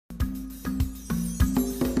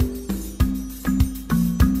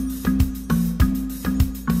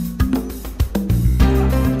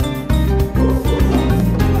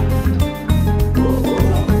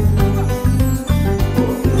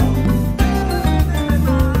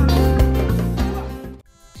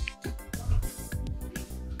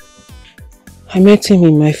I met him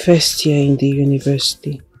in my first year in the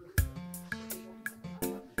university.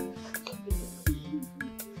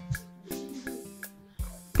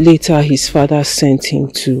 Later, his father sent him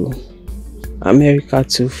to America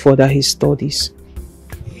to further his studies.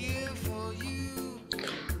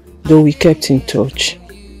 Though we kept in touch.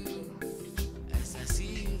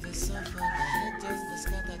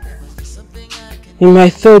 In my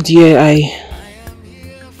third year, I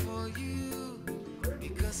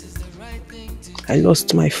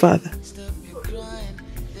lost my father.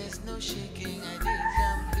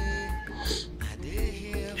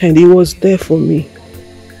 And he was there for me.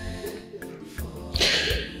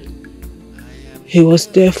 He was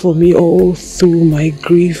there for me all through my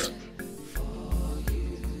grief.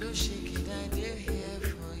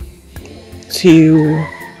 Till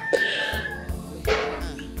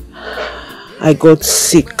I got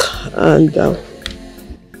sick and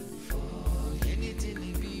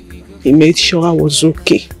he made sure I was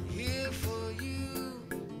okay.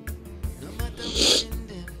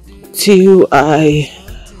 Till I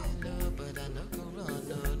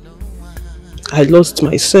lost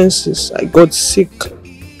my senses. I got sick.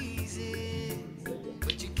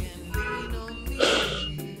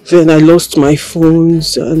 Then I lost my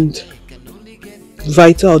phones and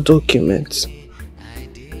vital documents.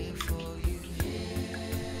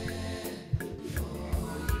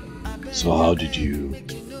 So how did you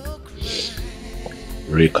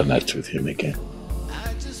reconnect with him again?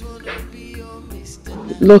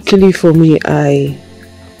 Luckily for me, I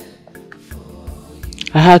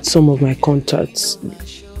had some of my contacts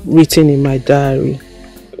written in my diary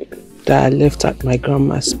that I left at my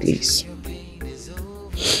grandma's place.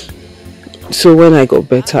 So when I got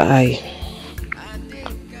better, I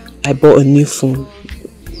bought a new phone,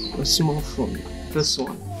 a small phone, this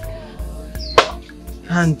one,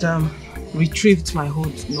 and retrieved my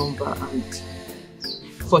old number, and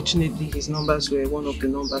fortunately his numbers were one of the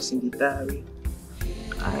numbers in the diary.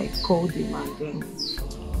 I called him and then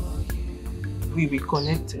we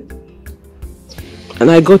reconnected. And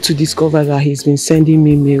I got to discover that he's been sending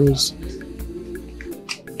me mails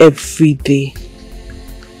every day,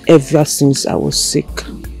 ever since I was sick.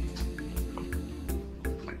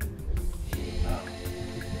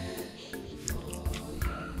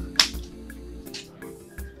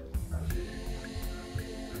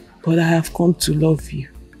 But I have come to love you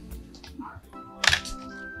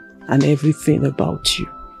and everything about you.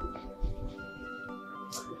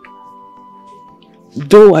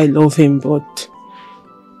 Though I love him, but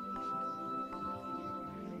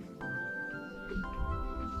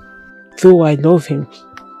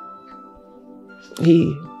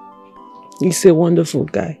he's a wonderful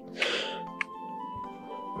guy.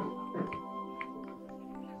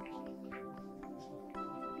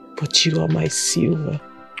 But you are my silver.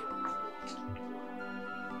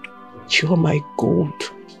 You are my gold.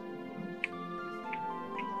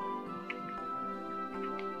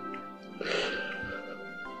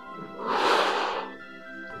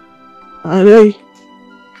 And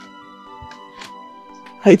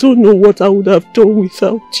I don't know what I would have done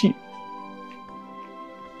without you.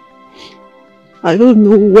 I don't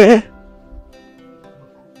know where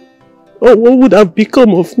or what would have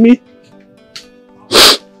become of me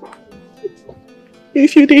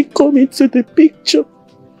if you didn't come into the picture.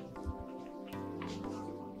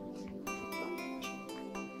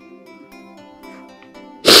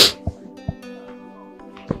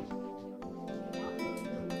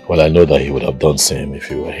 Well, I know that he would have done the same if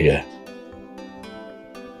you were here.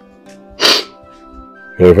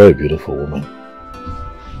 You're a very beautiful woman.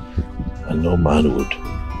 And no man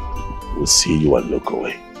would see you and look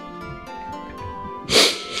away.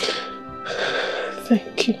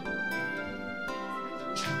 Thank you.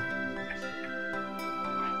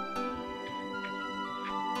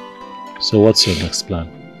 So what's your next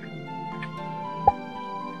plan?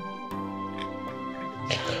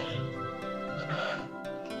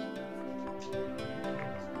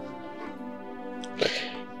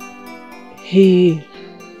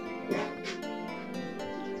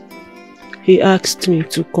 He asked me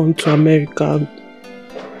to come to America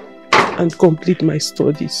and complete my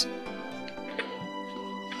studies.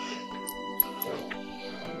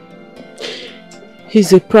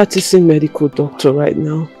 He's a practicing medical doctor right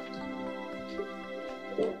now.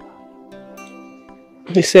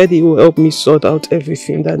 He said he will help me sort out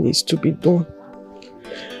everything that needs to be done.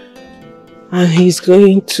 And he's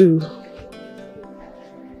going to...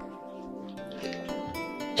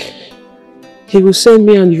 He will send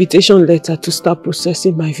me an invitation letter to start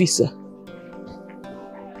processing my visa.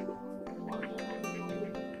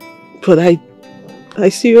 But I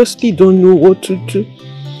seriously don't know what to do.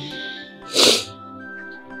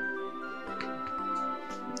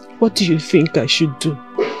 What do you think I should do?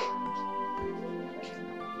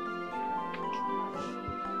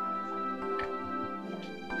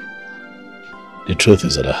 The truth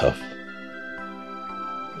is that I have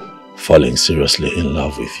fallen seriously in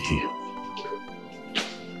love with you.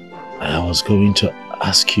 And I was going to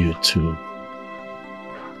ask you to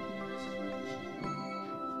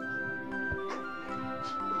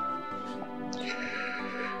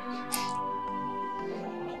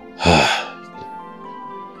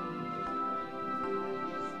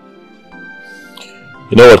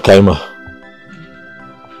you know what, Kaima?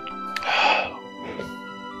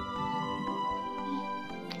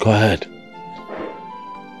 Go ahead.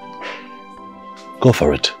 Go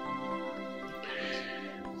for it.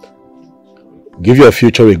 Give your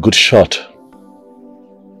future a good shot.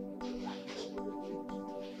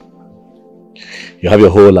 You have your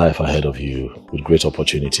whole life ahead of you with great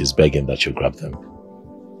opportunities begging that you grab them.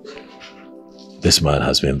 This man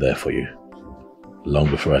has been there for you long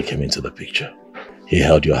before I came into the picture. He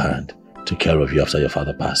held your hand, took care of you after your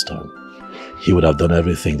father passed on. He would have done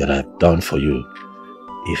everything that I've done for you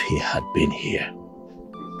if he had been here.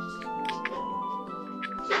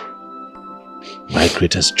 My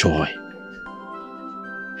greatest joy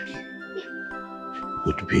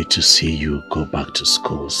would be to see you go back to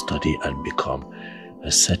school, study and become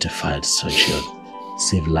a certified surgeon,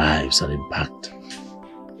 save lives and impact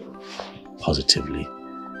positively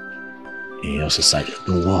in your society.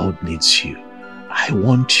 The world needs you. I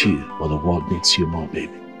want you, but the world needs you more,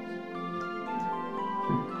 baby.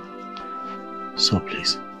 So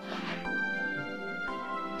please,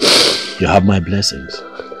 you have my blessings.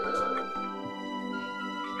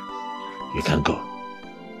 You can go.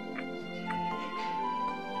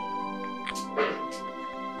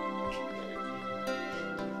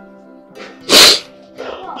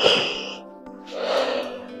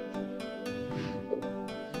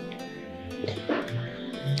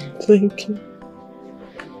 Thank you.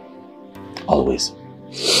 Always.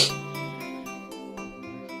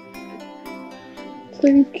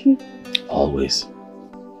 Thank you. Always.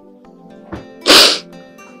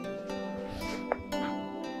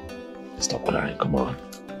 Stop crying, come on.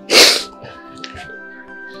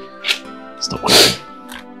 Stop crying.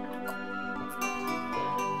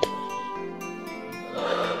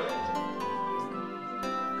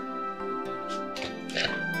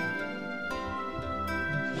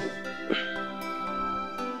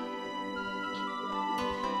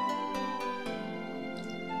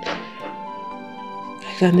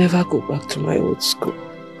 I can never go back to my old school.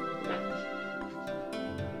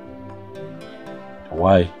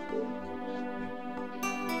 Why?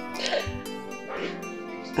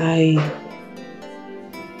 I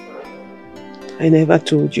never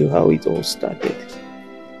told you how it all started.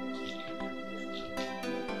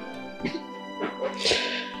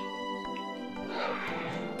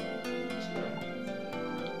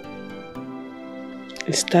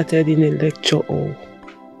 It started in a lecture hall.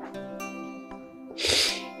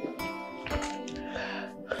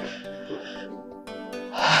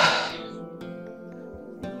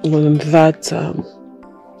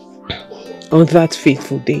 On that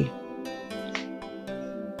fateful day,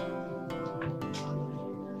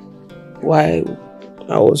 while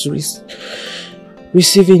I was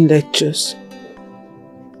receiving lectures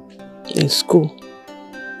in school,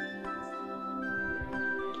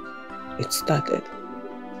 it started.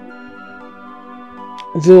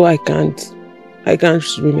 Though I can't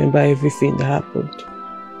remember everything that happened,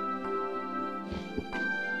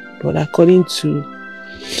 but according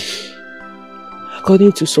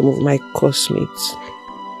to some of my classmates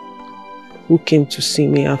who came to see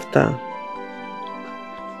me after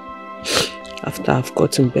I've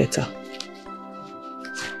gotten better,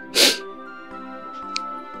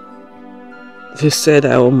 they said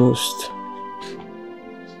I almost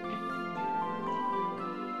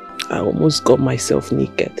got myself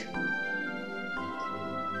naked.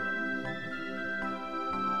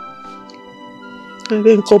 And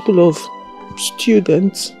then a couple of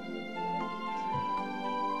students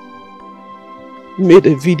made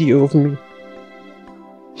a video of me.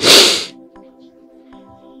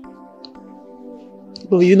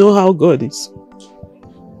 But you know how God is.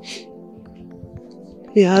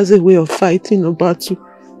 He has a way of fighting the battle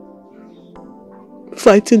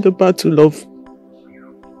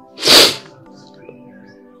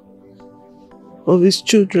of his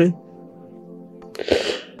children.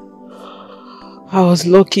 I was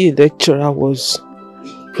lucky a lecturer was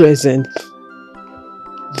present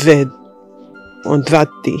then on that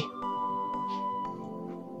day.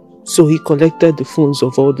 So he collected the phones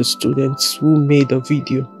of all the students who made a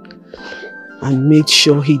video and made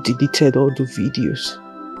sure he deleted all the videos.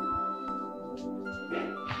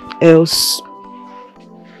 else,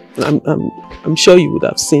 I'm sure you would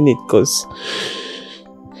have seen it because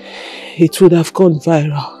it would have gone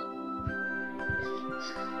viral.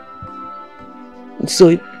 So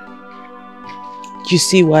you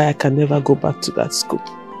see why I can never go back to that school.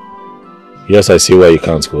 Yes, I see why you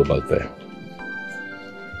can't go back there.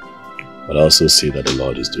 But I also see that the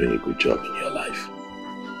Lord is doing a good job in your life.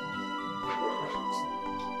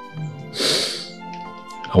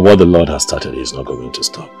 And what the Lord has started is not going to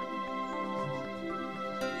stop.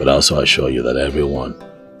 But I also assure you that everyone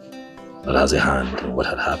that has a hand in what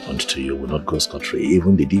had happened to you will not go scot-free.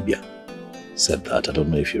 Even the Dibia said that. I don't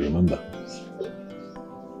know if you remember.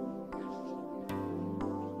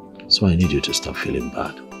 So I need you to stop feeling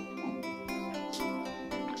bad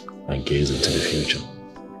and gaze into the future.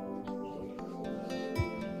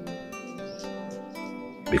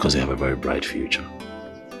 Because you have a very bright future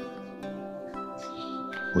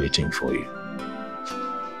waiting for you.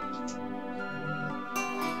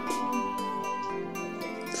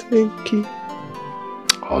 Thank you.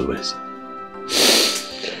 Always.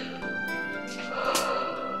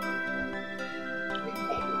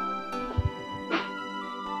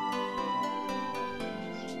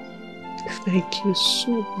 Thank you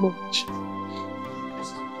so much.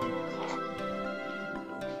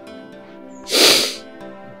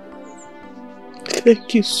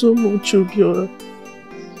 Thank you so much, Obiora.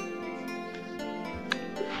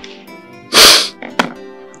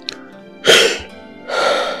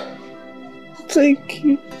 Thank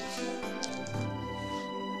you.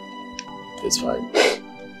 It's fine.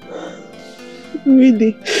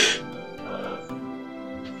 Really.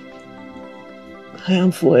 I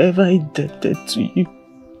am forever indebted to you.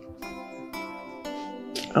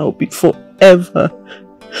 I'll be forever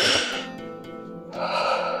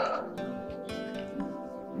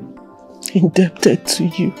indebted to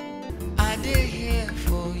you. I did here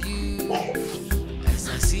for you. As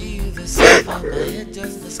I see you, the sun on my head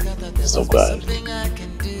just the sky that there's something I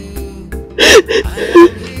can do. I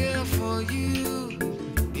am here for you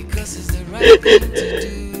because it's the right thing to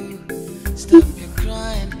do. Stop your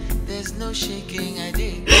crying, there's no shaking. I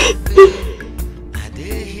did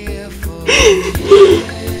here for you.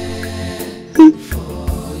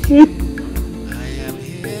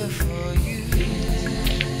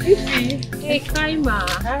 Hey, Kaima.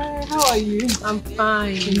 Hi, how are you? I'm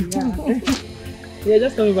fine. You're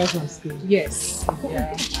just coming back from school? Yes.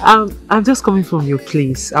 Yeah. I'm just coming from your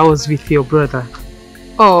place. I was with your brother.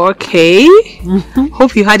 Oh, okay.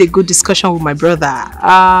 Hope you had a good discussion with my brother.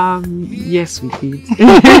 Yes, we did.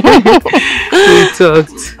 We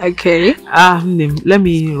talked. Okay. Let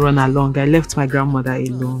me run along. I left my grandmother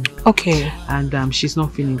alone. Okay. And she's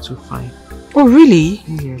not feeling too fine. Oh, really?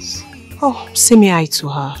 Yes. Oh, say me hi to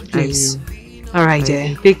her, please. All right,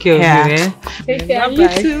 dear. Take care of you, eh? Take care. You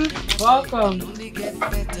too. Welcome.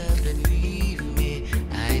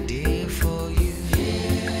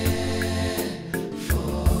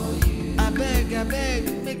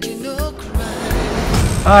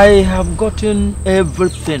 I have gotten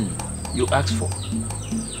everything you asked for.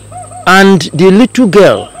 And the little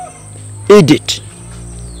girl, Edith,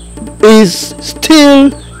 is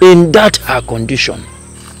still in that her condition.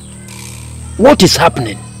 What is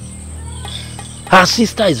happening? Her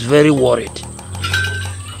sister is very worried.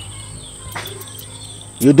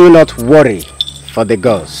 You do not worry for the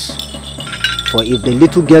girls. For if the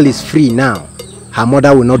little girl is free now, her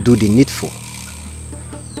mother will not do the needful.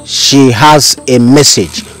 She has a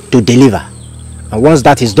message to deliver. And once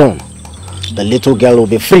that is done, the little girl will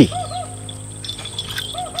be free.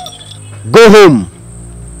 Go home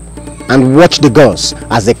and watch the girls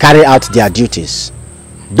as they carry out their duties.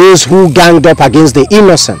 Those who ganged up against the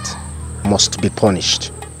innocent must be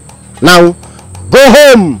punished. Now, go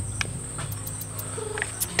home!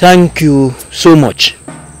 Thank you so much.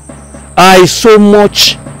 I so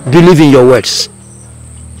much believe in your words.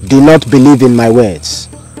 Do not believe in my words,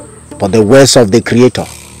 but the words of the Creator,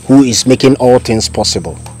 who is making all things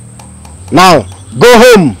possible. Now, go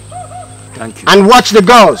home! Thank you. And watch the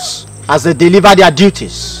girls as they deliver their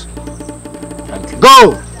duties. Thank you.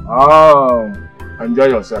 Go! Oh, enjoy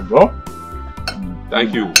yourself, bro.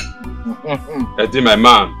 Thank you. Eddie, my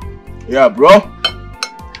man. Yeah, bro.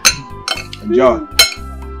 Enjoy.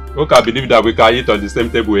 Who can believe that we can eat on the same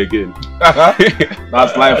table again?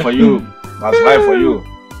 That's life for you. That's life for you.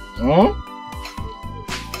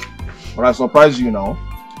 But I surprise you now.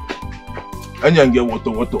 And you get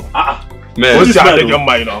woto. Man, what's your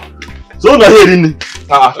mind now? So not hearing.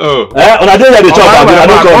 Oh. On a day that they chop,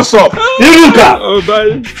 what's up? Iruka! Oh,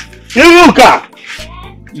 bye. Iruka!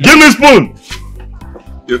 Give me spoon.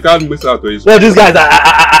 You can't miss out with No, these guys are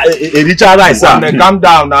Richard rice. Calm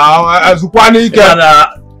down now. Zukwani can.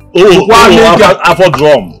 For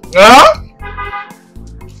drum. Huh?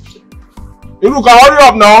 Iruka, hurry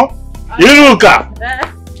up now. Iruka.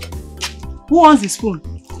 Who wants the spoon?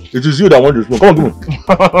 It is you that want the spoon. Come on,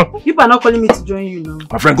 come on. People are not calling me to join you now.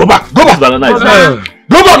 My friend, go back. Go back. Banana is nice.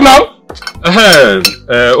 Go back now.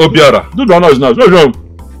 Obiora. Do banana is nice.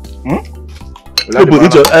 No,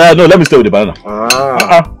 let me stay with the banana.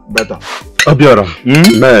 Better. Obiora,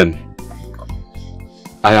 man,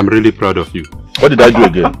 I am really proud of you. What did I do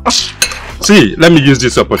again? See, let me use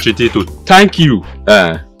this opportunity to thank you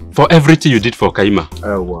for everything you did for Kaima.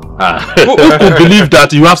 Oh wow. Who could believe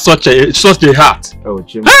that you have such a heart? Oh,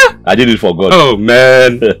 Jim. Huh? I did it for God. Oh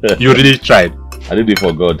man, you really tried. I did it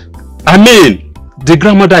for God. I mean, the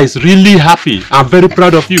grandmother is really happy. I'm very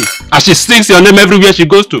proud of you. And she sings your name everywhere she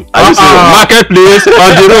goes to. Marketplace,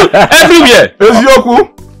 on the road, everywhere.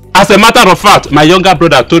 As a matter of fact, my younger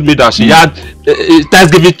brother told me that she had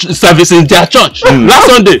Thanksgiving service in their church last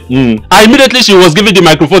Sunday. And immediately she was given the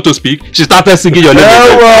microphone to speak, she started singing your name.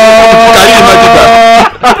 Can you imagine that?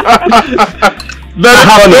 I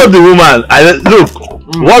have told the woman, look,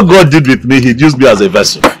 what God did with me, He used me as a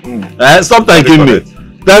vessel. Stop thanking me.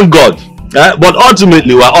 Thank God. But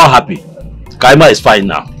ultimately, we are all happy. Kaima is fine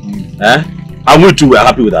now. And we too, we are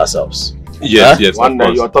happy with ourselves. Yes, yes. One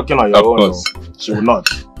day you are talking on your own. She will not.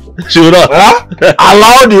 She will not.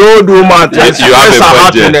 Allow the old woman to express her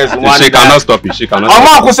happiness. She cannot stop it. She cannot.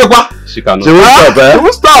 She cannot. She won't stop. She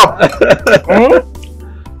will stop.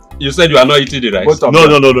 You said you are not eating the rice. No.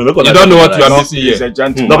 You don't know what you are missing here.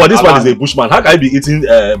 No, but this one is a bushman. How can I be eating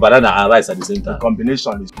banana and rice at the same time? The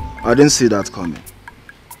combination is. I didn't see that coming.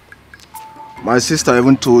 My sister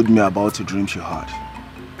even told me about a dream she had.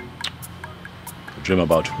 A dream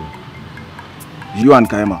about who? You and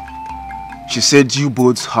Kaima. She said you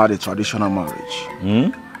both had a traditional marriage.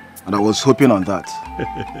 And I was hoping on that.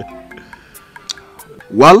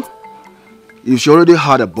 Well, if she already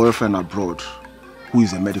had a boyfriend abroad who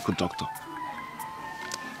is a medical doctor,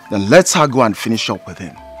 then let her go and finish up with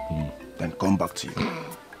him. Then come back to you.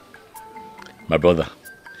 My brother,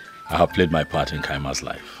 I have played my part in Kaima's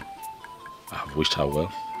life. I have wished her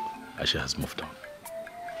well, and she has moved on.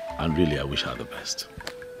 And really, I wish her the best.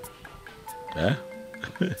 Eh?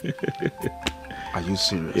 Are you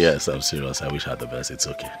serious? Yes, I'm serious. I wish her the best. It's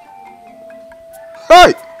okay.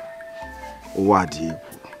 Hey! What do you?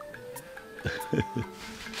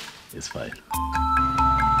 It's fine.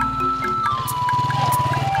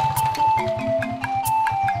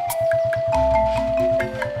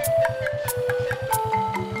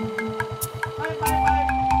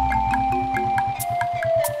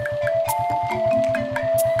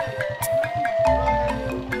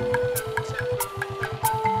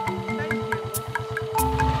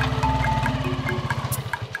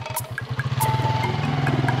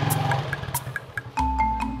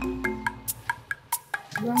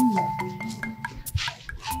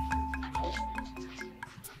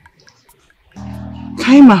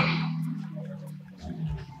 Kaima,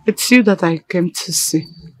 it's you that I came to see.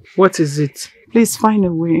 What is it? Please find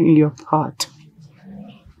a way in your heart.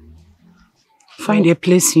 Find a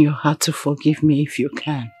place in your heart to forgive me if you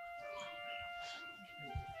can.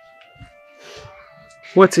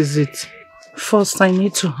 What is it? First, I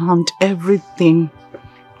need to hand everything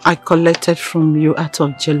I collected from you out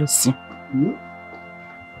of jealousy.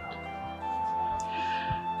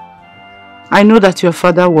 I know that your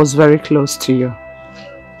father was very close to you.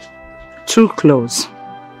 Too close.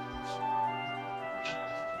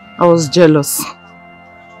 I was jealous.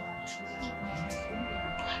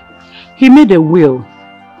 He made a will,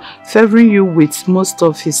 favoring you with most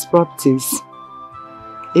of his properties,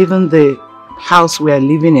 even the house we are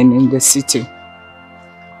living in the city,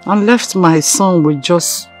 and left my son with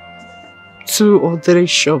just 2 or 3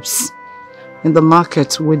 shops in the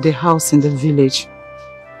market with the house in the village.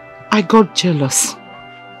 I got jealous.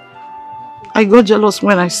 I got jealous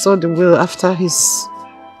when I saw the will after his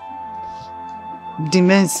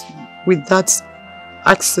demise with that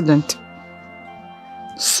accident.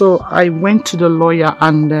 So I went to the lawyer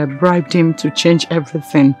and bribed him to change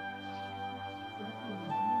everything.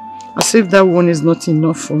 As if that one is not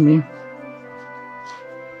enough for me.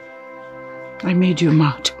 I made you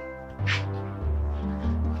mad.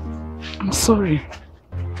 I'm sorry.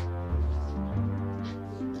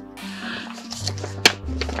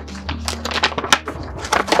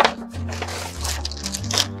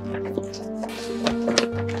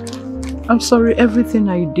 I'm sorry, everything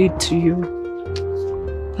I did to you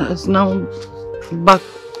has now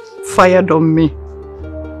backfired on me.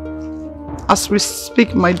 As we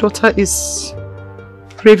speak, my daughter is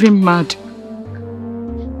raving mad.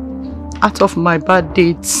 out of my bad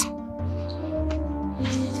dates.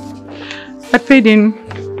 I paid in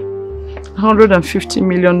 150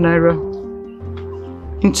 million naira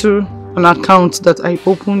into an account that I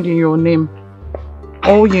opened in your name.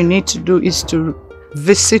 All you need to do is to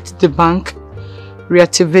visit the bank,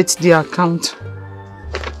 reactivate the account.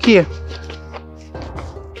 Here.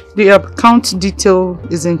 The account detail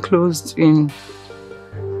is enclosed in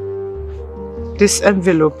this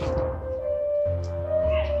envelope.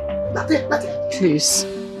 Please.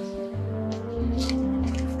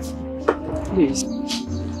 Please.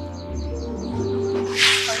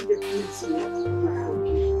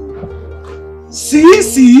 See?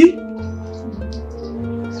 See?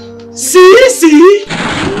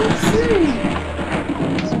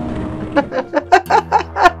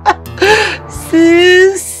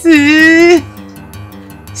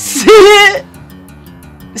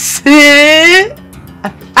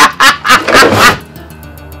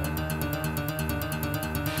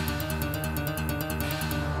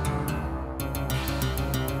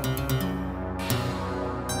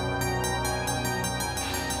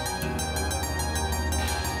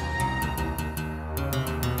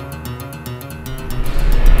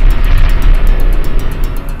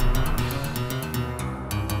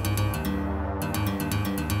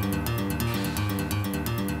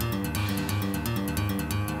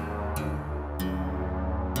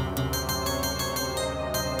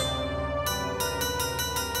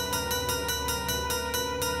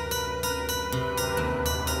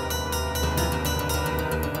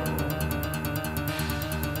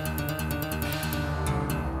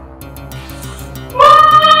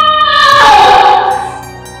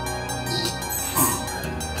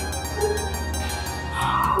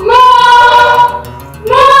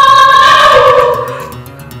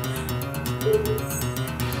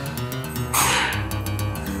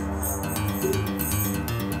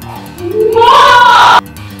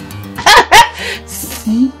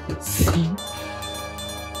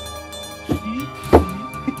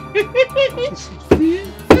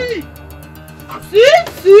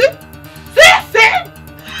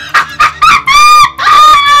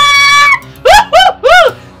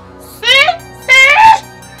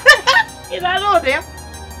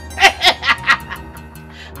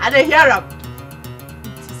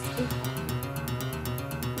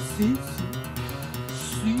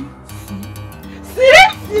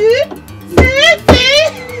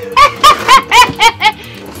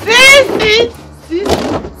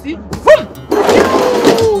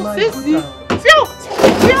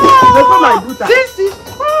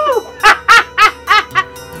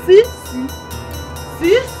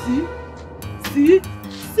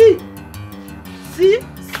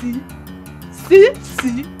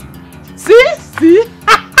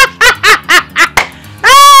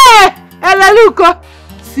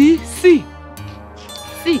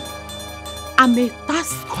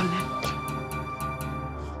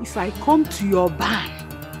 To your bank.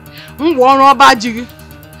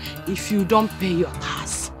 If you don't pay your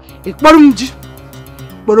tax,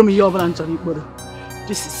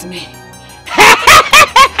 this is me.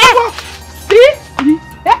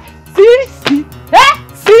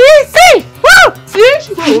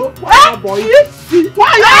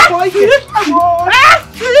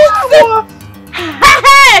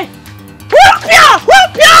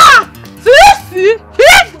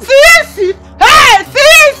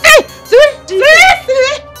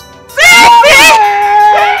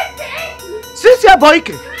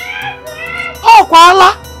 Boyke. Oh, Kuala.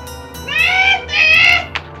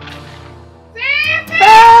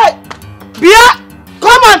 Hey, Bia,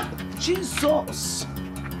 come on. Jesus.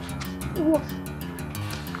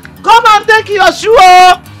 Come and take your shoe.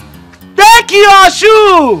 Take your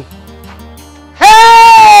shoe.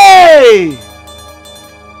 Hey.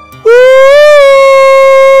 Ooh.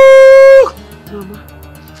 Mama.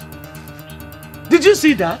 Did you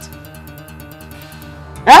see that?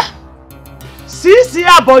 Eh? See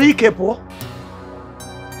Boyke, po.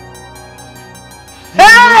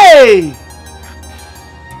 Hey!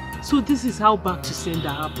 So this is how back to sender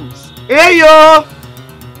happens. Hey yo!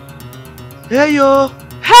 Hey yo!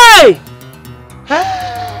 Hey!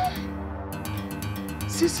 Hey!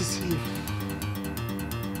 See.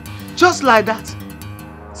 Just like that,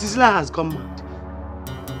 Cecilia has gone mad.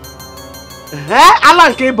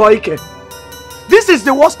 Alan K. Boyke. This is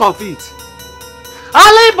the worst of it.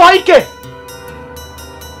 Alan Boyke!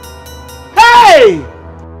 Hey!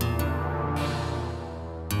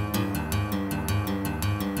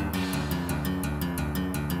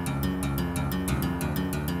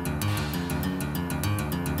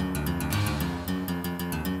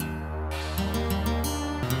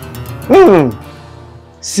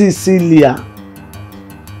 Cecilia.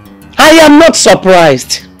 I am not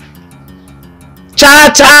surprised. Cha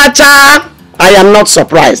cha cha. I am not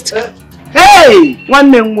surprised. Hey, one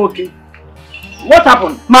name Woki. What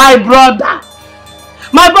happened? My brother.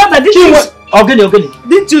 My brother, did you... Okay.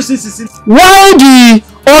 Didn't you see Cecilia? Why the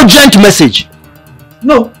urgent message?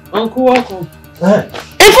 No. Uncle.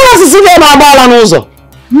 If you Cecilia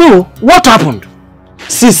no, what happened?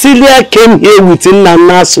 Cecilia came here with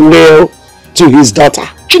Nana's will to his daughter.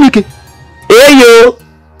 Chineke. Hey yo.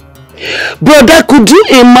 Brother, could you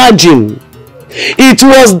imagine? It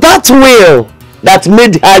was that will that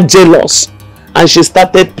made her jealous, and she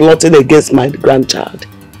started plotting against my grandchild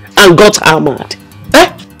and got her mad.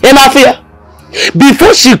 In her fear.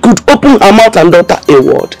 Before she could open her mouth and utter a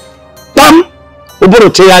word, bam!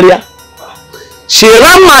 She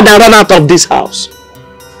ran mad and ran out of this house.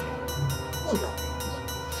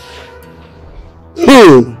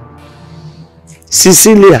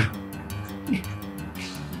 Cecilia.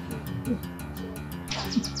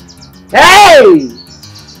 Hey!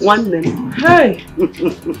 One name. Hey!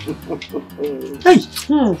 Hey!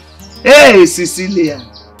 Hey, Cecilia.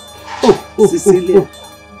 Cecilia.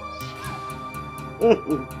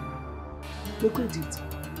 Look at it.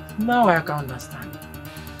 Now I can understand.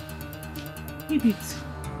 Edith.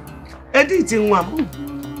 Edith in one.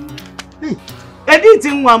 Edith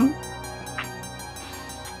in one.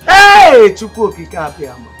 Hey, Chukwu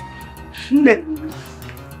Kikapiama. Ne.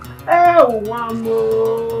 Oh, one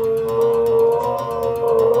more.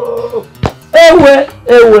 Ewe.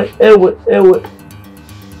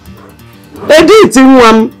 Edith in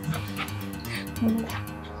one.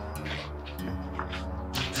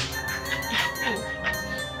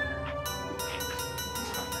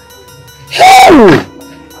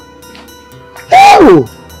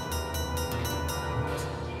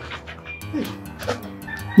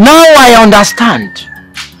 Now I understand.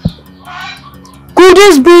 Could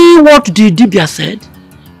this be what the Dibia said?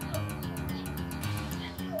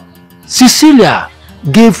 Cecilia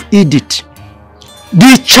gave Edith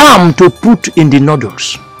the charm to put in the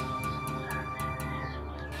noodles.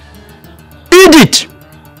 Edith,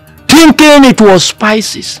 thinking it was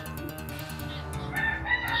spices.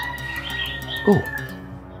 Oh,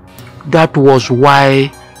 that was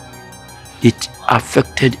why it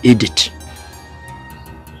affected Edith.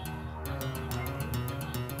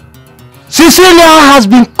 Cecilia has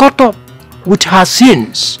been caught up with her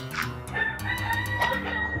sins.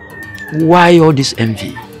 Why all this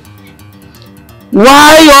envy?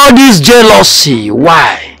 Why all this jealousy?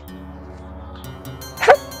 Why?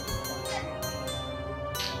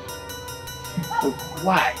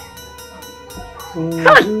 Why?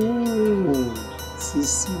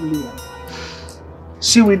 Cecilia.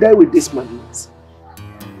 She will die with this madness.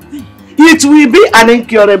 It will be an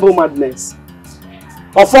incurable madness.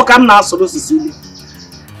 Or for come now, solo Cecilia.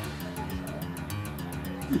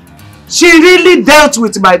 She really dealt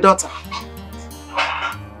with my daughter.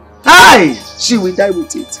 Aye, she will die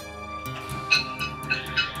with it.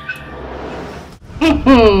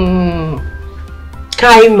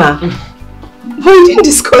 Kaima, why you didn't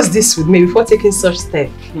discuss this with me before taking such step?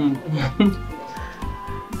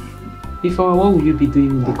 Before, what will you be doing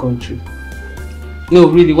in the country? No,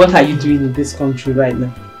 really, what are you doing in this country right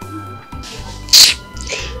now?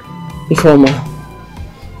 Ifeoma,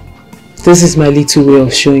 this is my little way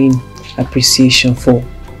of showing appreciation for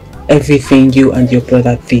everything you and your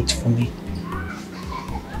brother did for me.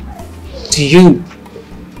 Do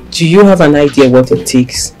you have an idea what it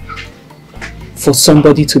takes for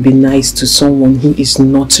somebody to be nice to someone who is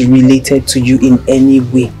not related to you in any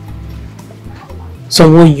way?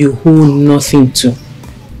 Someone you owe nothing to.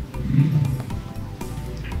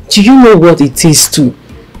 Do you know what it is to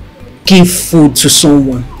give food to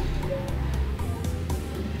someone?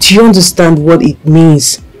 Do you understand what it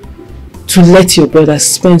means to let your brother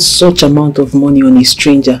spend such amount of money on a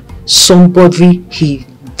stranger? Somebody he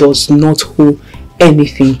does not owe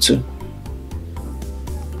anything to.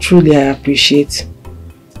 Truly I appreciate.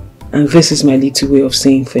 And this is my little way of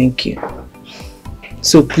saying thank you.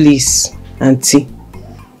 So please, Auntie,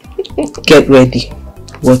 get ready.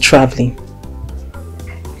 We're traveling.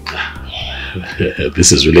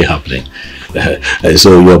 This is really happening.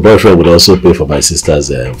 So your boyfriend would also pay for my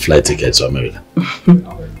sister's flight ticket to America?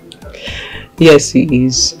 Yes, he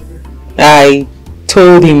is. I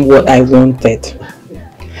told him what I wanted.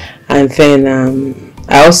 And then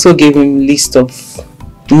I also gave him a list of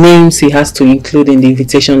names he has to include in the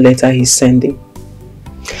invitation letter he's sending.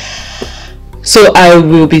 So I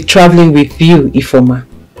will be traveling with you, Ifeoma.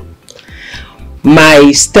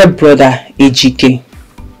 My stepbrother, Ejike,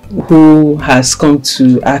 who has come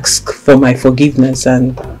to ask for my forgiveness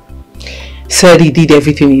and said he did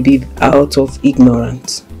everything he did out of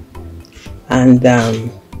ignorance. And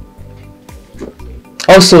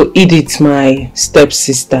also Edith, my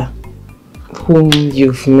stepsister, whom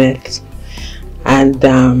you've met, and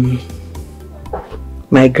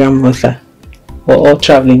my grandmother were all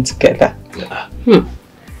traveling together.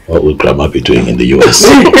 What would Grandma be doing in the US?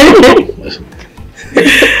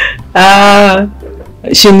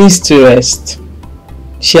 She needs to rest.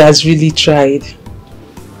 She has really tried.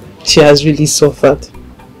 She has really suffered.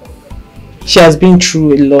 She has been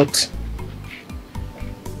through a lot.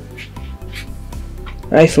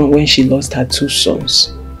 Right from when she lost her 2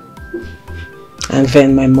 sons. And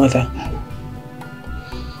then my mother.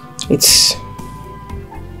 It's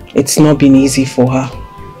not been easy for her.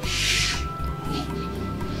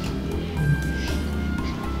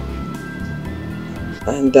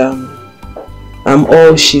 And I'm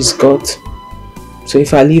all she's got. So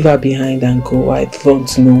if I leave her behind and go, I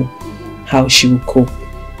don't know how she will cope.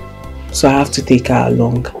 So I have to take her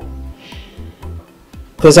along.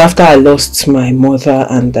 Because after I lost my mother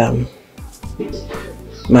and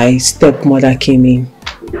my stepmother came in,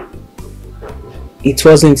 it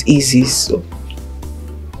wasn't easy. So,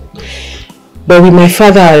 but with my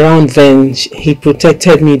father around then, he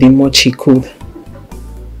protected me the much he could.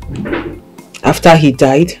 After he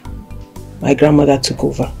died, my grandmother took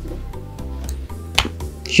over.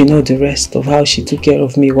 You know the rest of how she took care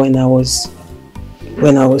of me when I was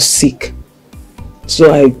sick.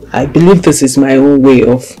 So I believe this is my own way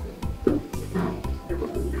of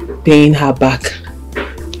paying her back.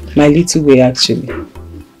 My little way, actually.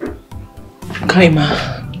 Kaima,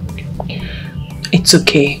 it's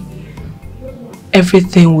okay.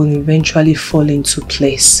 Everything will eventually fall into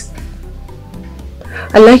place.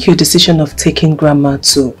 I like your decision of taking Grandma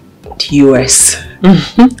to the US.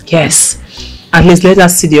 Yes. At least let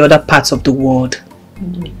us see the other parts of the world.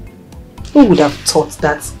 Who would have thought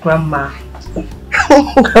that Grandma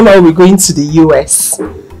will be going to the US?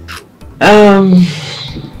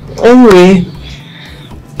 Anyway,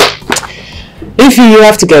 if you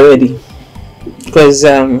have to get ready, because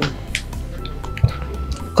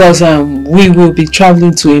we will be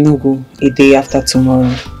traveling to Enugu a day after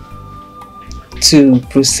tomorrow to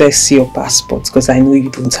process your passport, because I know you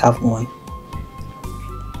don't have one.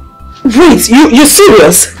 Wait, you're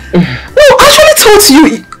serious? No, I actually thought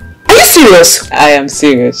you... Are you serious? I am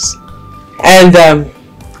serious. And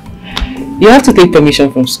you have to take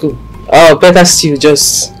permission from school. Or better still,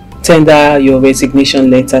 just tender your resignation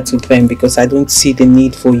letter to them, because I don't see the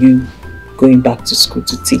need for you going back to school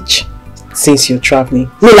to teach since you're traveling.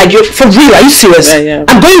 No, like, you're for real? Are you serious? Yeah.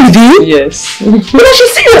 I'm going with you? Yes. No,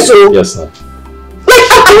 she's serious, oh? Yes, sir. Like,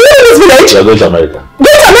 I'm leaving this village? You're going to America.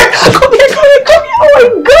 Going to America? Come here. Oh my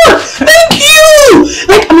God. Thank you.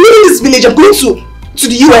 Like, I'm leaving this village. I'm going to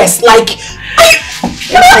the US. Like,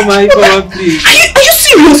 oh my God, please. Are you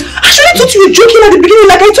serious? I actually thought you were joking at the beginning.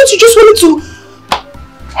 Like, I thought you just wanted to...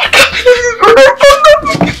 I can't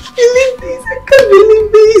believe this. I can't believe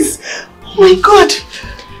this. Oh my God.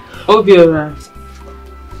 Obiora.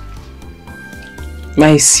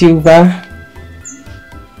 My silver.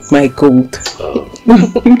 My gold.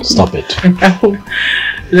 Stop it.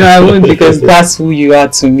 No, I won't, because that's who you are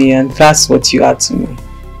to me and that's what you are to me.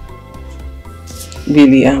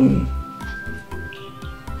 Really, I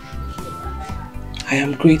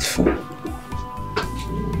am grateful.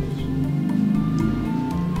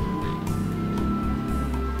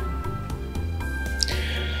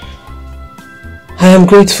 I am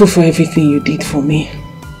grateful for everything you did for me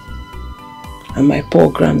and my poor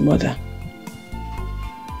grandmother.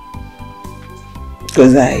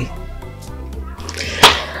 Because the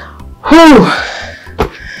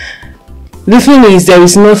thing is, there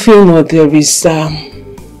is nothing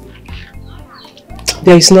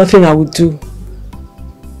I would do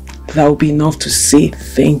that would be enough to say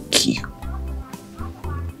thank you.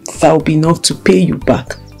 That would be enough to pay you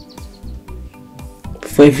back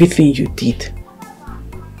for everything you did.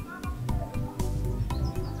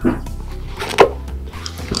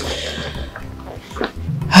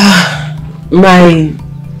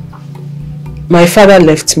 My father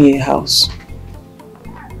left me a house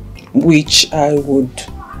which I would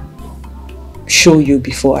show you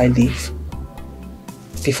before I leave,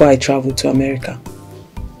 before I travel to America.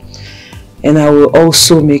 And I will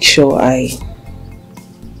also make sure I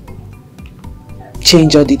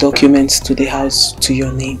change all the documents to the house to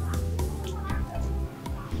your name.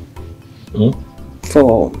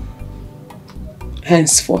 For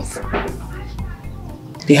henceforth,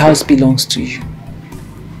 the house belongs to you.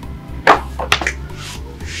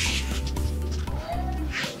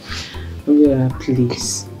 Yeah,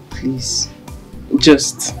 please. Please.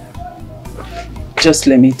 Just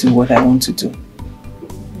let me do what I want to do.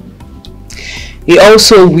 He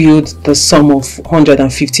also willed the sum of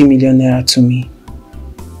 150 million naira to me.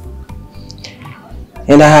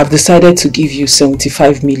 And I have decided to give you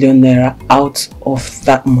 75 million naira out of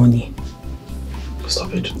that money.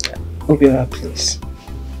 Stop it. Obiora, please.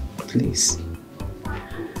 Please.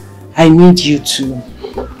 I need you to...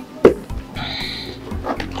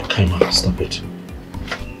 Kaima, stop it.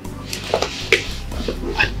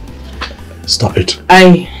 Stop it.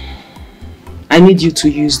 I need you to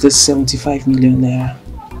use this 75 million naira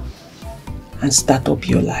and start up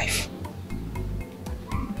your life.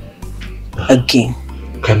 Again.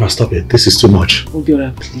 Kaima, stop it. This is too much.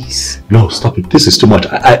 Obiora, please. No, stop it. This is too much.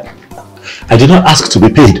 I did not ask to be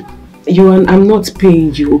paid. I'm not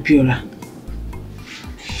paying you, Obiora.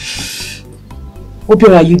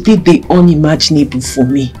 Obiora, you did the unimaginable for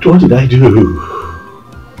me. What did I do?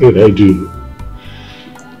 What did I do?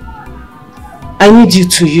 I need you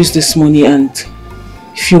to use this money, and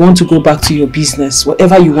if you want to go back to your business,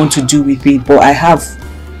 whatever you want to do with it, but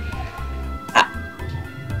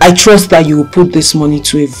I trust that you will put this money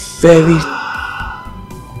to a very...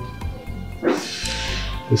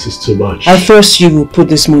 This is too much. I trust you will put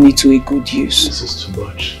this money to a good use. This is too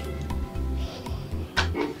much.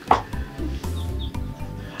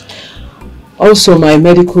 Also, my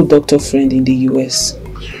medical doctor friend in the US,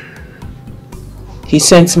 he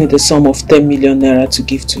sent me the sum of 10 million naira to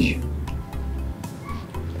give to you.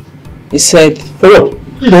 He said... Oh,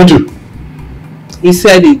 what did I do? He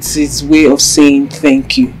said it's his way of saying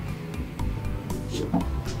thank you.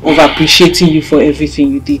 Of appreciating you for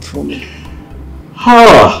everything you did for me.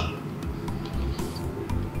 Ah.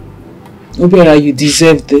 Obiora, you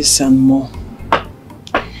deserve this and more.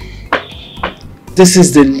 This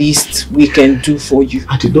is the least we can do for you.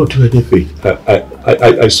 I did not do anything.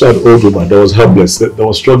 I saw an old woman that was helpless, that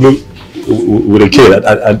was struggling with a kid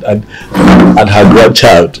and her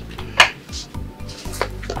grandchild.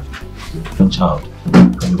 Grandchild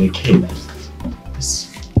with a kid.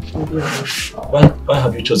 Why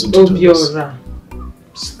have you chosen to do this? Obiora,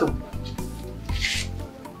 stop.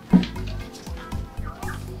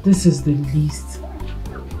 This is the least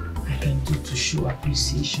I can do to show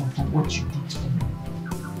appreciation for what you did for me.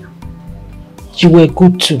 You were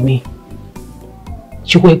good to me.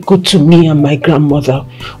 You were good to me and my grandmother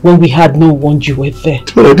when we had no one. You were there.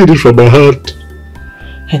 But I did it from my heart.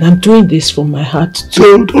 And I'm doing this from my heart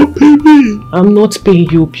too. Don't pay me. I'm not paying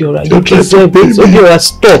you, Obiora. You deserve it. Obiora,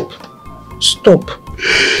 stop. Stop.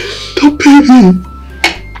 Don't pay me.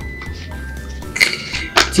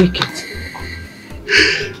 Take it.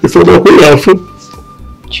 If I'm not paying half,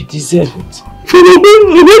 you deserve it. If I'm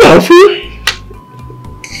not half,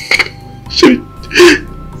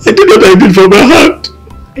 I did what I did from my heart.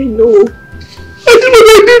 I know. I did what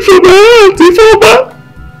I did from my heart.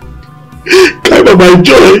 Kaima, my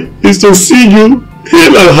joy is to see you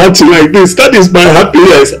hale and hearty like this. That is my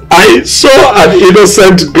happiness. I saw an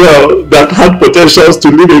innocent girl that had potentials to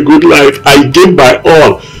live a good life. I gave my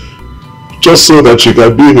all just so that you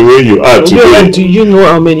can be the way you are today. Do you know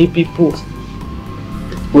how many people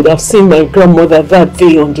would have seen my grandmother that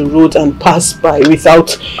day on the road and pass by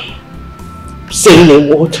without saying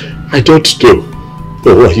a word? I don't know.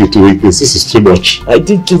 But why are you doing this? This is too much. I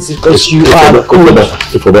did this because you are good.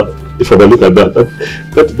 If I look at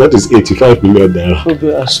that is 85 million naira.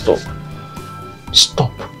 Obiora, stop.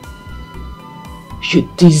 Stop. You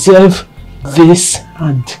deserve this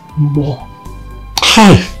and more.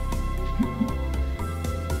 Hi.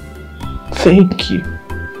 Thank you.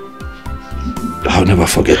 I'll never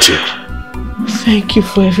forget you. Thank you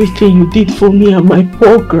for everything you did for me and my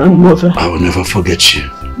poor grandmother. I will never forget you.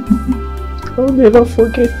 I'll never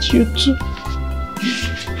forget you too.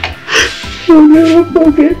 I'll never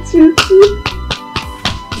forget you too.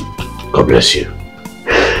 God bless you.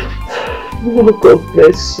 Oh, God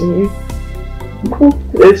bless you.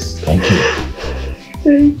 God bless you. Thank you.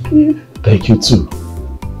 Thank you. Thank you too.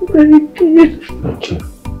 Thank you. Thank you.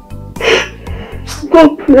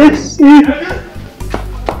 God bless you.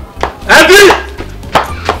 Andy!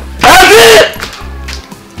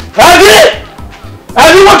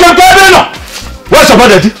 What can you do? Where's your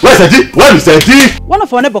mother? Where's Eddie? Where is Eddie? One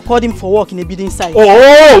of our neighbors called him for work in a building site.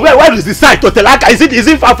 Oh, where is the site? Is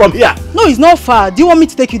it far from here? No, it's not far. Do you want me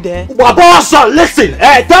to take you there? Boss, listen.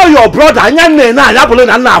 Tell your brother. You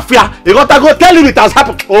gotta go tell him it has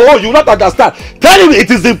happened. Oh, you not understand. Tell him it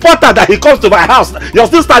is important that he comes to my house. You're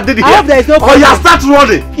still standing here. I hope there is no problem. Oh, you start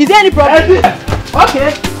running. Is there any problem? Eddie.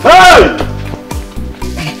 Okay. Hey!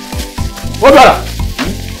 What brother?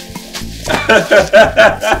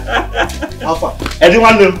 Alpha.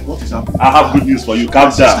 Anyone know? What is happening? I have good news for you. Calm My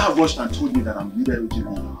sister down. rushed and told me that I'm needed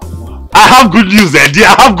urgently. I have good news, Eddie.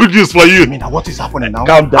 I have good news for you. I mean, what is happening now?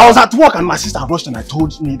 Calm down. I was at work and my sister rushed and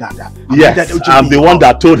told me that I'm Yes, needed urgently. I'm the one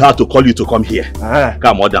that told her to call you to come here.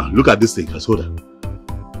 Come on down. Look at this thing. Just hold on.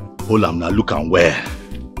 Hold on now. Look and where.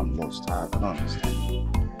 I'm lost. I don't understand.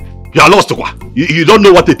 You are lost, Okwa. You don't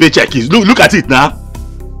know what a paycheck is. Look at it now.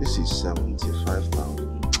 This is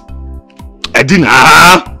 75,000.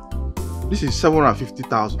 Edina. This is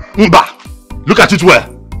 750,000. Mba. Look at it well.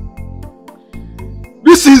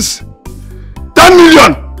 This is 10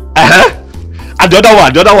 million. And the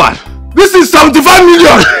other one. This is 75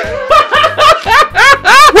 million.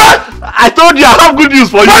 What? I told you I have good news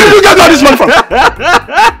for you. Where did you get all this money from? No,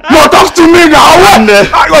 talk to me now.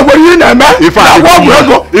 If I go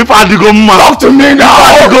mad. Talk to me now.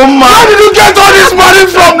 Where did you get all this money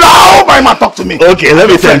from now? My man, talk to me. Okay, let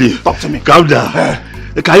me tell you. Talk to me. Calm down.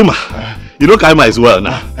 Kaima. You know Kaima is well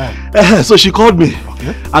now. So she called me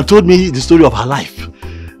and told me the story of her life. You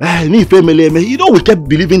know, we kept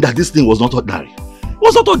believing that this thing was not ordinary. It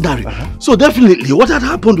was not ordinary. So definitely what had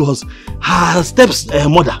happened was her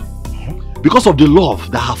stepmother, because of the love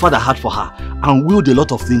that her father had for her, and willed a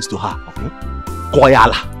lot of things to her.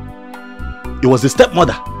 Koyala. It was the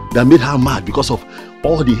stepmother that made her mad because of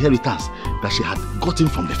all the inheritance that she had gotten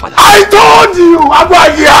from the father. I told you! I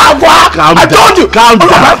told you! Calm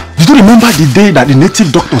down. Did you remember the day that the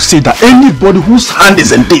native doctor said that anybody whose hand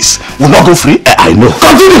is in this will not go free? I know.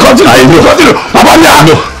 Continue. I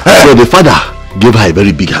know. So the father gave her a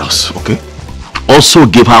very big house. Okay. Also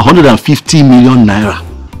gave her 150 million naira.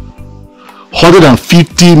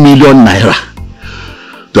 150 million naira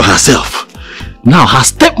to herself. Now her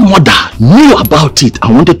stepmother knew about it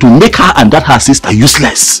and wanted to make her and her sister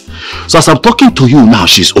useless. So as I'm talking to you now,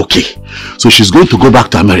 she's okay. So she's going to go back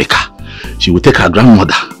to America. She will take her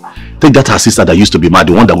grandmother, take that her sister that used to be mad,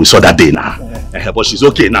 the one that we saw that day now. But she's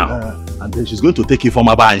okay now. And then she's going to take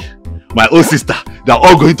Ifeoma by my own sister. They're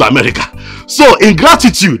all going to America. So in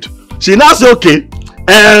gratitude, she now said, okay,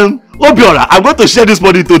 Obiora, I'm going to share this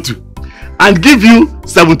money into two and give you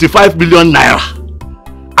 75 million naira.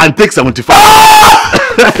 And take 75.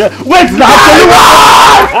 Wait now!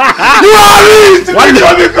 You are rich!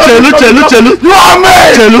 Chelu. You are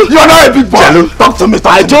made! You are not a big boy! Talk to me,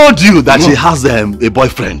 I told you that she has a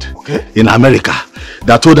boyfriend in America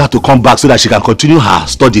that told her to come back so that she can continue her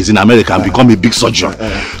studies in America and become a big surgeon.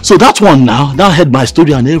 So that one now heard my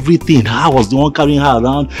story and everything. I was the one carrying her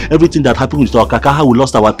around. Everything that happened with our kaka, how we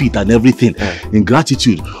lost our pit and everything. In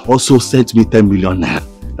gratitude, also sent me 10 million naira.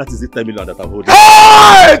 That is the 10 million that I'm holding.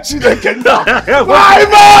 Hey! My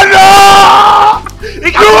man!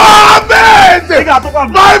 You are amazing!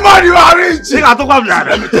 My man, you are rich! Let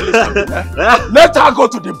me tell you something. Let her go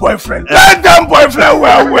to the boyfriend. Let them boyfriend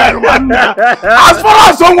well, man. As far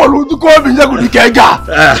as someone who go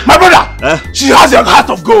my brother, she has a heart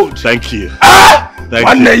of gold. Thank you.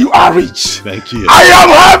 One day you are rich. Thank you. I am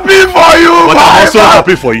happy for you, but I'm also man.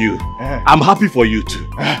 happy for you. I'm happy for you too.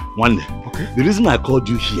 One day. The reason I called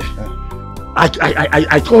you here,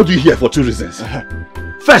 I called you here for two reasons.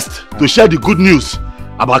 First, to share the good news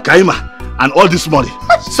about Kaima and all this money.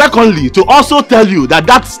 Secondly, to also tell you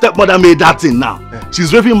that stepmother made that thing now.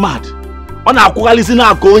 She's raving mad.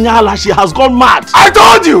 She has gone mad. I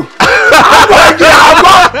told you!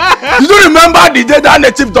 You don't remember the day that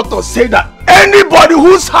native doctor said that anybody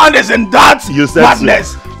whose hand is in that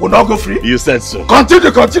madness will not go free? You said so. Continue.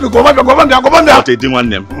 Go on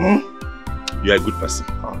there. You are a good person.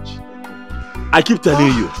 I keep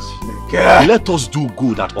telling you, let us do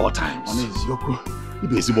good at all times.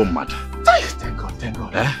 Thank God.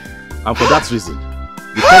 And for that reason,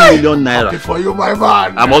 the 10 million naira. Happy for you, my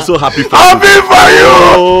man. I'm also happy for you. Happy for you!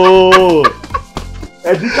 Oh!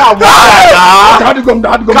 Come on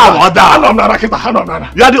down.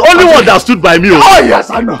 You are the only one that stood by me. Oh yes,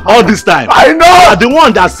 I know. All this time. I know. You are the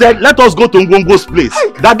one that said, let us go to Ngongo's place.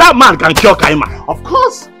 That man can cure Kaima. Of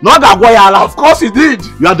course. Not Agwayala. Of course he did.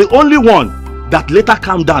 You are the only one that later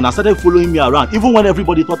calmed down and started following me around, even when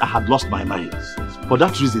everybody thought I had lost my mind. For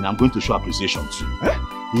that reason, I'm going to show appreciation too.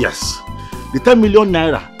 Yes. The 10 million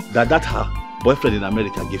naira that her boyfriend in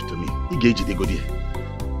America gave to me,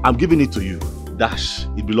 I'm giving it to you. Dash,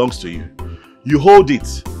 it belongs to you. You hold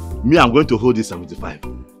it. Me, I'm going to hold it 75.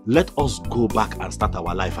 Let us go back and start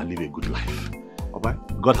our life and live a good life. Okay?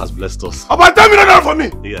 God has blessed us. About 10 million naira for me?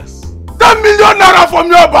 Yes. 10 million naira from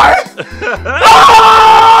your boy?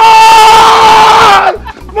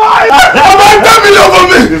 About 10 million for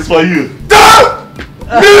me? It's for you. 10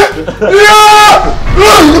 million!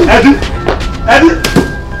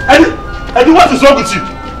 Eddie, what is wrong with you?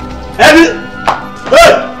 Eddie!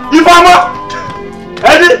 Hey! Ifeoma!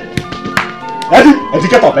 Eddie,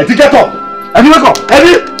 get up. Eddie, get up. Eddie, wake up.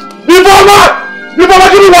 Eddie, Reformer,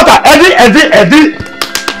 give me water. Eddie,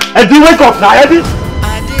 wake up now. Eddie.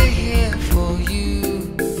 I did here for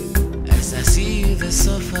you. As I see you, the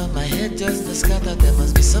sofa, my head just the scatter. There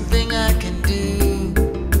must be something I can do.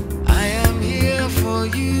 I am here for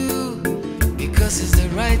you because it's the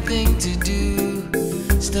right thing to do.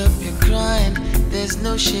 Stop your crying. There's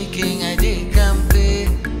no shaking. I did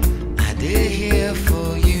campaign. I did here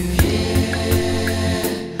for you.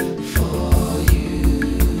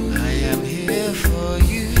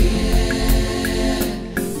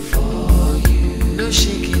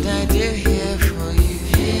 Shake it, I did here for you.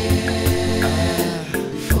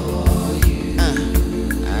 For you.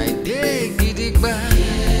 I did get it back.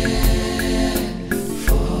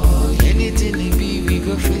 For you. Anything it be, we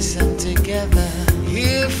go face them together.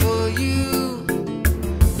 Here for you.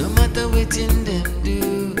 No matter what in them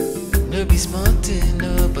do. No be smart,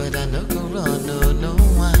 no, but I no go wrong, no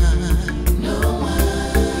one.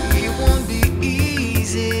 It won't be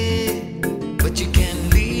easy, but you can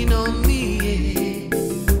lean on me.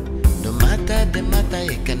 The matter,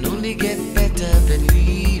 it can only get better,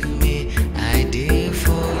 believe me. I did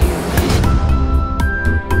for you.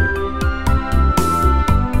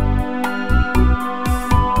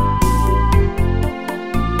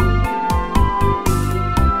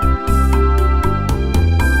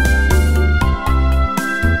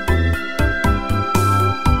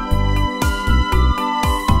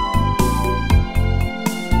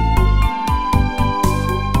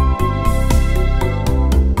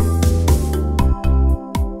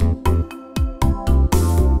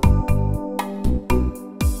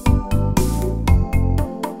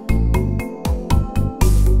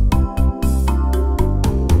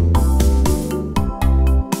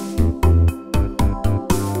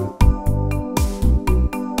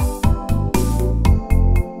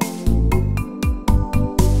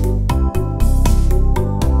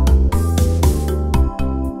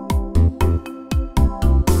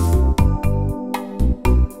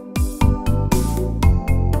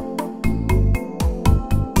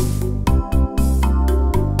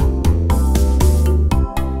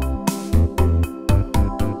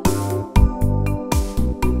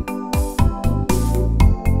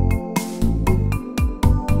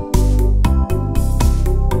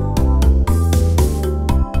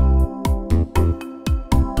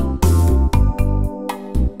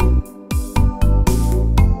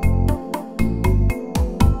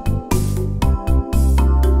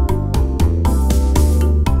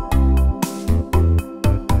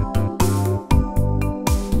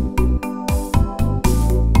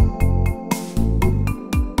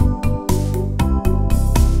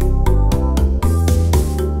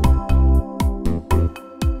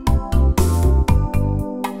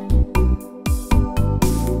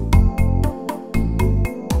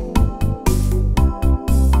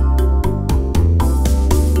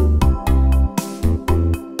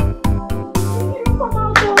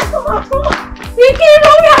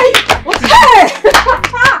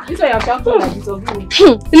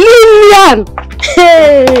 Lillian!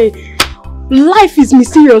 Hey! Life is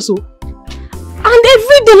mysterious, oh. And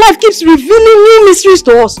everyday life keeps revealing new mysteries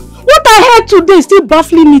to us. What I heard today is still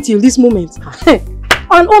baffling me till this moment.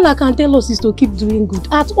 And all I can tell us is to keep doing good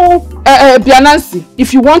at all. Bianansi,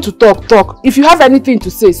 if you want to talk, talk. If you have anything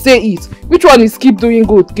to say, say it. Which one is keep doing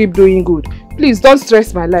good, keep doing good? Please don't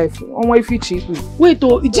stress my life. On my feet cheap. Wait,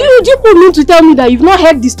 oh, do you mean to tell me that you've not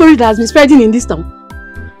heard the story that has been spreading in this town?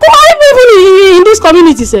 Even in this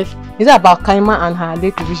community, sef? Is that about Kaima and her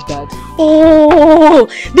late rich dad? Oh,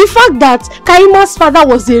 the fact that Kaima's father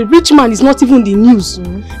was a rich man is not even the news. The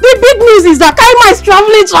big news is that Kaima is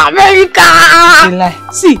traveling to America.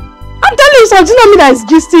 See, I'm telling you something, not me that is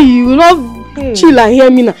gisting you. You know, chill and hear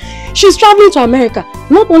me now. She's traveling to America.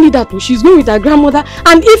 Not only that, she's going with her grandmother,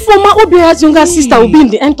 and Ifoma Obiara's younger sister will be in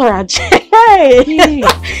the entourage.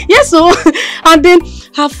 Yes, so, and then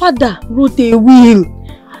her father wrote a will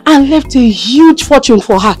and left a huge fortune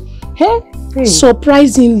for her.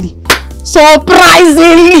 Surprisingly,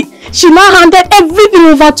 she now handed everything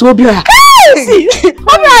over to Obiara. See,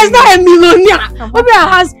 Obiara is not a millionaire. Obiara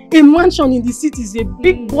has a mansion in the city. He's a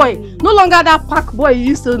big boy. No longer that park boy you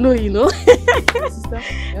used to know, you know.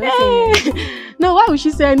 Now, why would she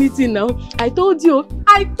say anything now? I told you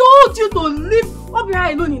to leave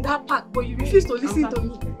Obiara alone in that park, but you refuse to listen to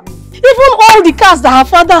me. Even all the cars that her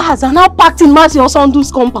father has are now packed in Mercy Osondu's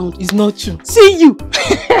compound. It's not true. See you.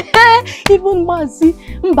 Even Mercy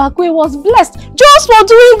Mbakwe was blessed just for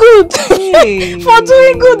doing good. For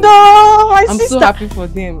doing good, oh, my sister. I'm so happy for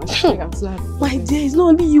them. I'm so happy. My dear, it's not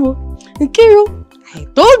only you. Nkiru, I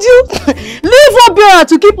told you. Leave Obiora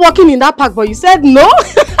to keep working in that park, but you said no.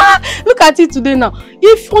 Look at it today now.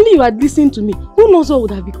 If only you had listened to me, who knows what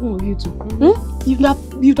would have become of you two?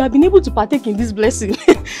 You'd have been able to partake in this blessing.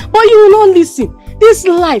 But you will not listen. This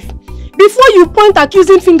life, before you point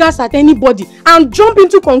accusing fingers at anybody and jump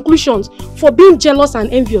into conclusions for being jealous and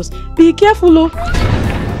envious, be careful, oh.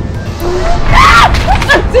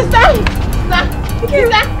 Sister! Mama!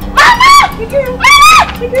 Ikiru, wake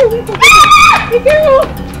up!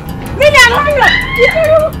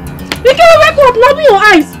 Open your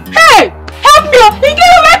eyes! Hey! Help me!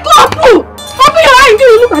 Ikiru, wake up! Open your eyes!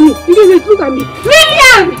 Ikiru, look at me! Ikiru, look at me!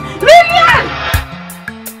 Lillian! Lillian!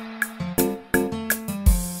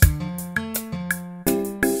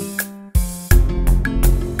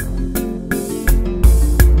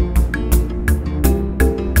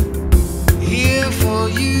 Here for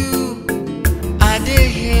you, I did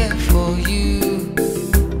here for you.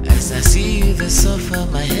 As I see you, the suffer,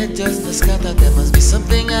 my head just a scatter. There must be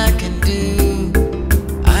something I can do.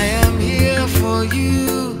 I am here for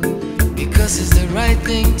you because it's the right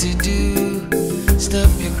thing to do. Stop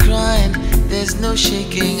your crying, there's no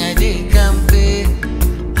shaking. I did campaign,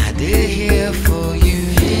 I did here for you.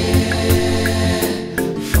 Here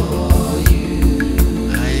for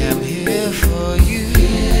you, I am here for you.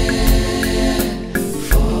 Here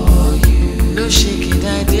for you, no shaking.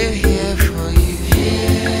 I did here for you.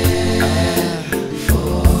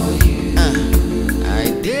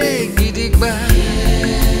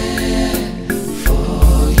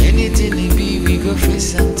 Anything it be, we go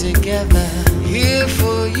face them together. Here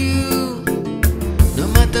for you, no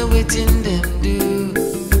matter what in them do.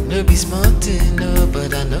 No be smart, no,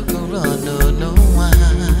 but I no go run, no one.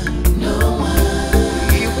 No one.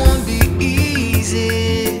 It won't be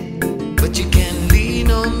easy, but you can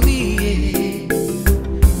lean on me.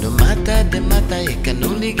 No matter the matter, it can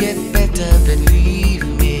only get better. Believe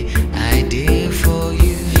me, I did for you.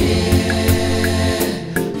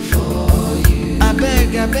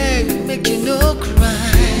 I beg, make you no cry.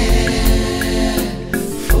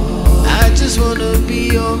 I just wanna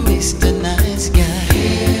be your Mr. Nice Guy.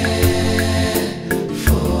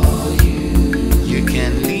 For you, you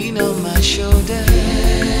can lean on my shoulder.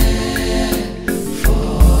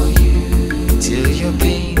 For you, till your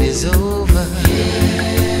pain is over.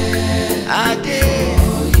 I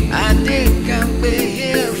did come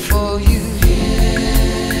here for you.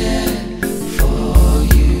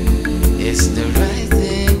 It's the right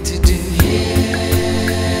thing to do. Here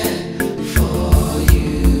for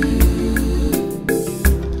you.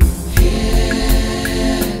 Here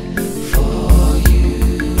for you.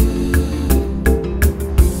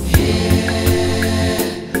 Here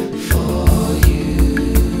for you.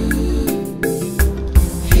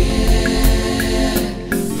 Here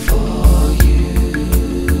for you.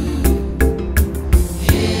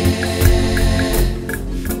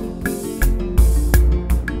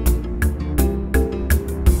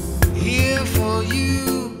 Here for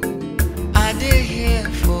you, I did here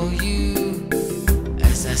for you.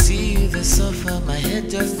 As I see you, the suffer, my head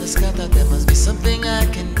just a scatter. There must be something I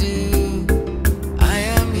can do. I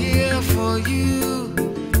am here for you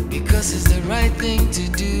because it's the right thing to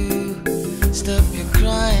do. Stop your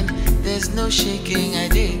crying, there's no shaking. I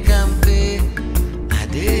did campaign, I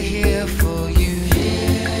did here for you.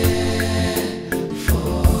 Here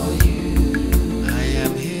for you, I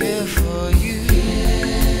am here for you.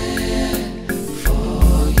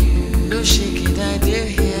 No shaking, I did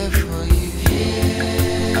here for you.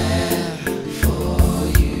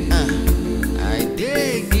 For you, I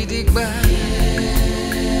did get it back.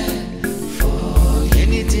 For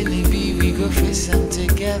anything it be, we go face them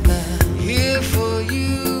together. Here for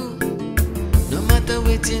you, no matter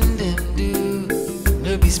what in them do.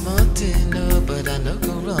 No be smart, no, but I no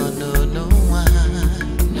go run, no one.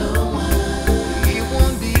 No one. It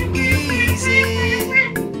won't be easy,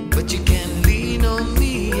 but you can lean on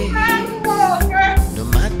me. No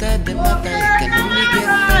matter the matter, it can only get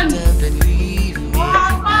better. Believe me, I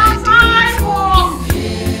do for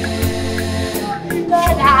you.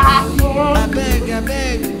 I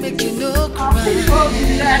beg, make you no cry.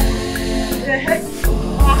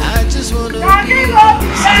 I just wanna be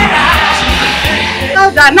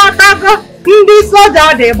Ndị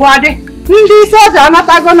soja dị gbadị, ndị soja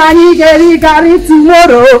anatago na anyị ga-eri garị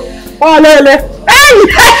tomorrow. Palele,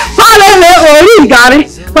 palele, ori garị,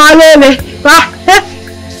 palele.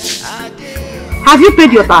 Have you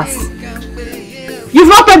paid your tax? You've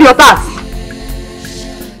not paid your tax.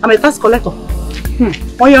 I'm a tax collector.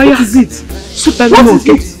 What is it?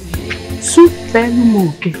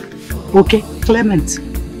 Superlumoke. Okay, Clement.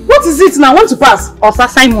 What is it now? Want to pass? Or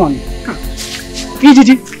Simon?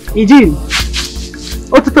 Ijiji.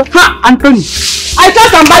 Otuto. Ha! Anthony. I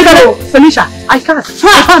can't and by the way. Felicia. I can't.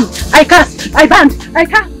 I can't. I can't. I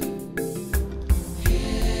can't.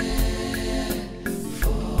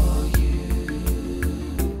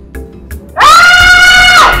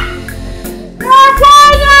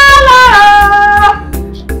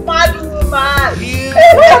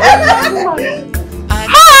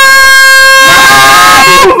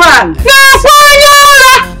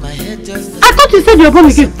 I thought you said you were born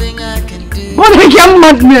again. Born again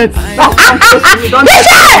madness.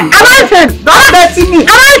 Anointing. Don't dirty me.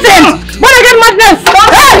 Anointing. Born again madness.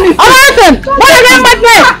 Anointing. Born again madness. Born again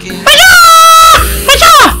madness.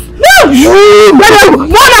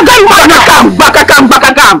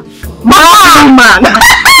 Man.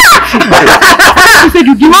 You said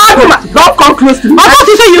you give me. Don't come close to me. I thought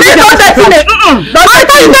you said you don't dirty me. I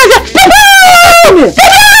thought you said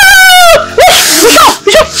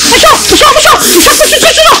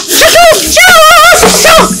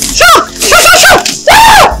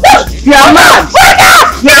you're mad.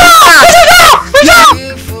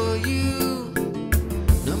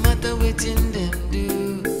 No matter what in them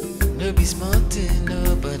do, no be smart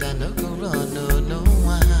no, but I no go run no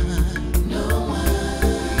one.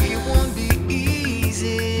 It won't be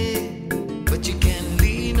easy, but you can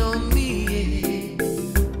lean on me.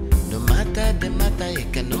 No matter the matter,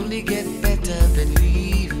 it can only get better.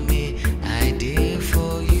 Believe me, I did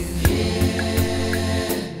for you.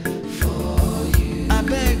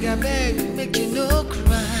 I beg, make you no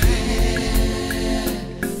cry.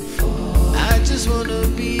 I just wanna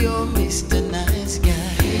be your Mr. Nice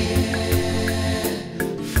Guy.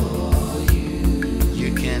 For you,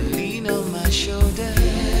 you can lean on my shoulder.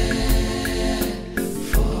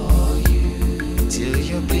 For you, till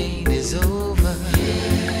your pain is over.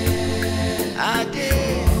 I did.